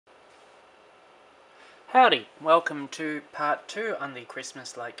Howdy, welcome to part 2 on the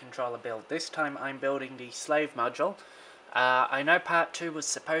Christmas light controller build. This time I'm building the slave module. I know part 2 was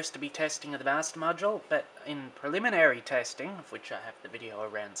supposed to be testing of the master module, but in preliminary testing, of which I have the video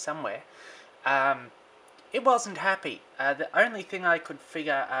around somewhere, it wasn't happy. The only thing I could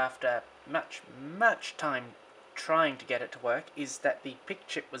figure after much time trying to get it to work is that the PIC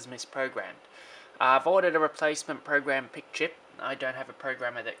chip was misprogrammed. I've ordered a replacement program PIC chip. I don't have a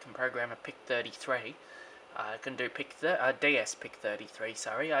programmer that can program a PIC33. I can do DS PIC33,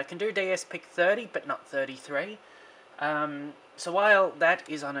 sorry. I can do DS PIC30, but not 33. So while that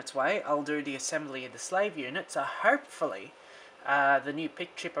is on its way, I'll do the assembly of the slave unit, so hopefully the new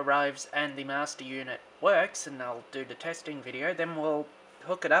PIC chip arrives and the master unit works, and I'll do the testing video, then we'll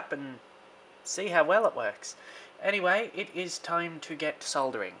hook it up and see how well it works. Anyway, it is time to get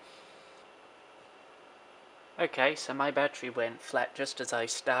soldering. Okay, so my battery went flat just as I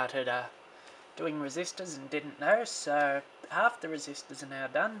started doing resistors and didn't know, so half the resistors are now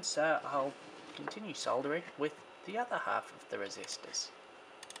done, so I'll continue soldering with the other half of the resistors.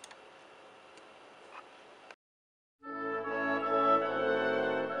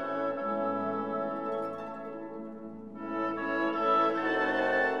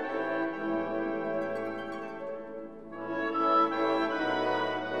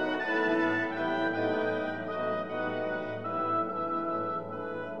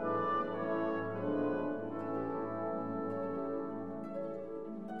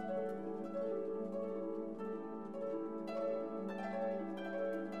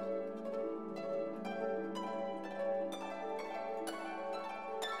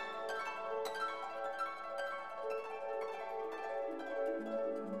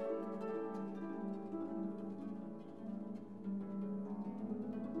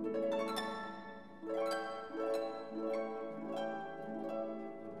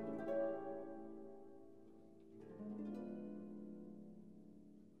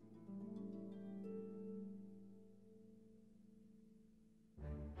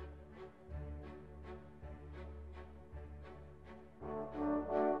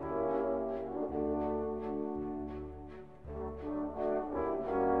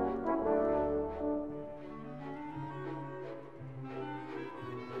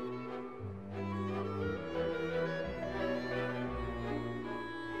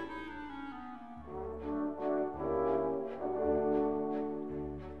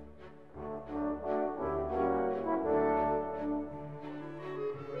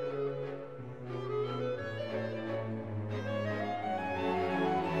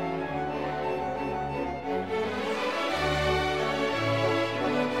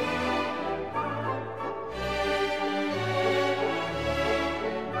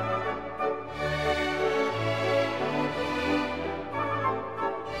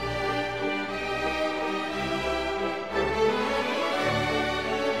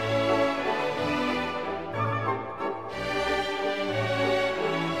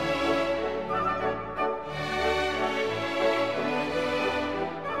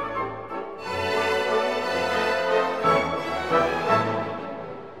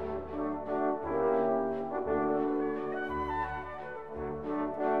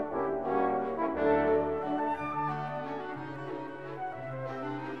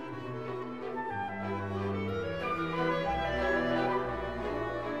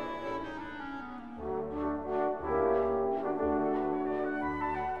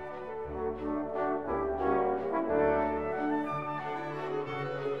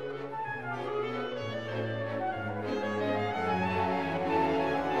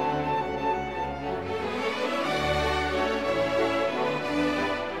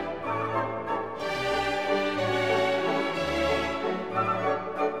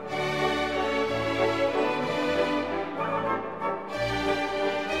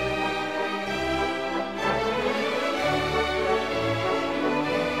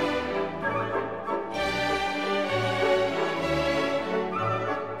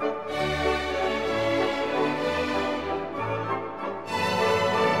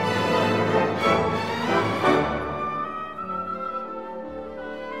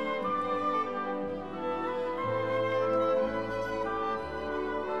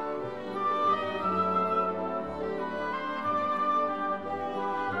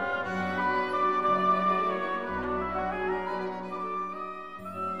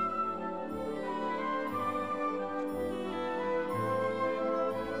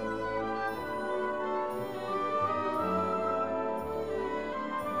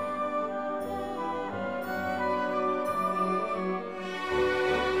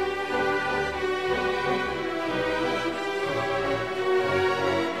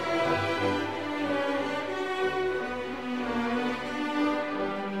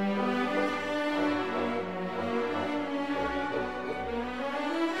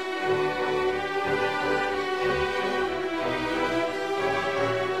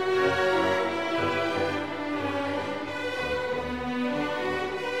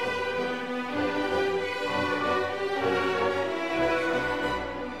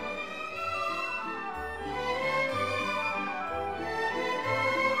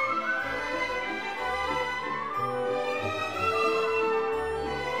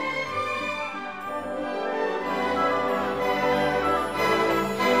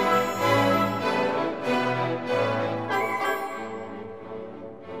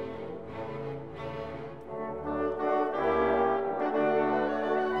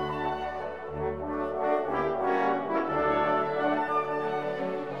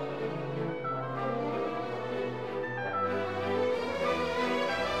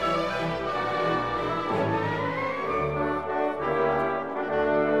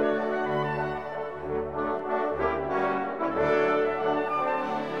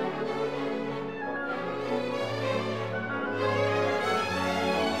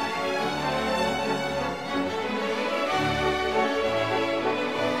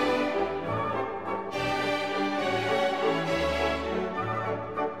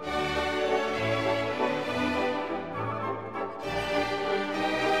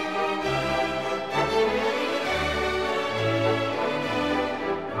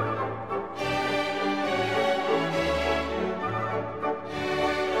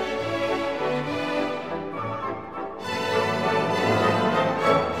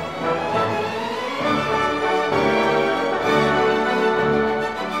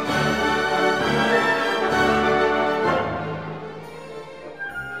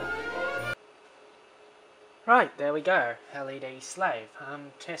 there we go, LED slave.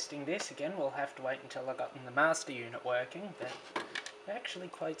 Testing this again, we'll have to wait until I've gotten the master unit working, but they're actually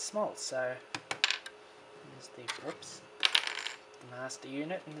quite small, so there's the master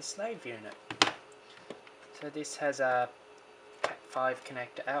unit and the slave unit. So this has a Cat5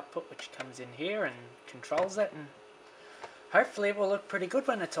 connector output which comes in here and controls it, and hopefully it will look pretty good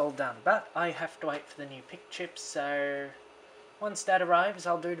when it's all done, but I have to wait for the new PIC chip, so once that arrives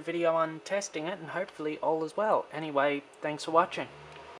I'll do the video on testing it and hopefully all is well. Anyway, thanks for watching.